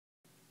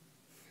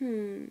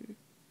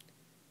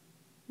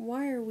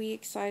Why are we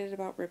excited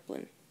about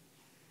Rippln?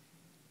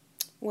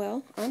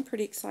 Well, I'm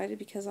pretty excited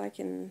because I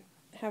can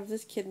have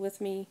this kid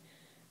with me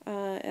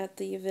at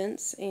the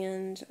events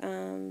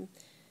and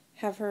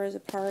have her as a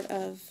part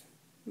of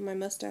my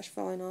mustache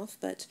falling off,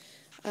 but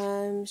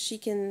she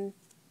can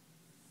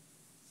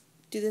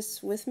do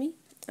this with me.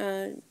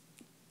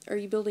 Are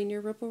you building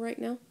your Rippln right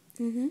now?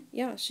 Mm-hmm.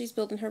 Yeah, she's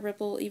building her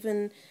Rippln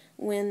even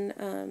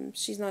when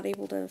she's not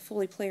able to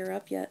fully play her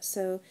up yet.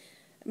 So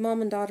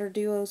mom and daughter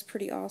duo is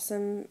pretty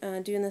awesome,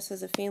 doing this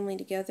as a family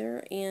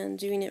together and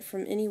doing it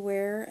from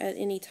anywhere at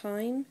any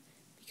time,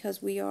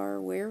 because we are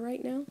where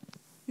right now?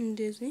 In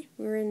Disney.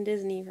 We're in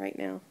Disney right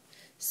now.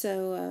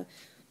 So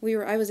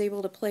I was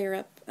able to play her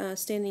up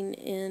standing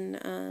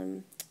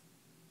in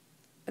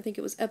I think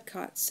it was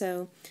Epcot.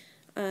 So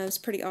it was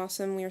pretty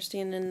awesome. We were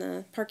standing in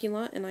the parking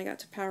lot and I got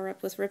to power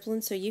up with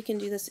Rippln. So you can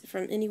do this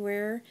from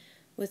anywhere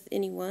with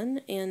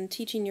anyone, and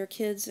teaching your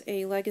kids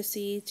a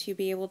legacy to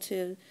be able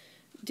to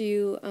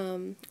do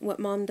what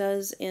mom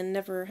does and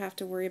never have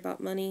to worry about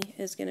money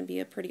is going to be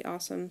a pretty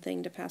awesome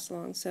thing to pass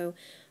along. So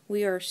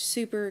we are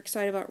super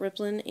excited about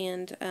Rippln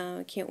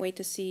and can't wait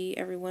to see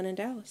everyone in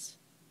Dallas.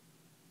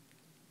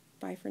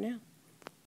 Bye for now.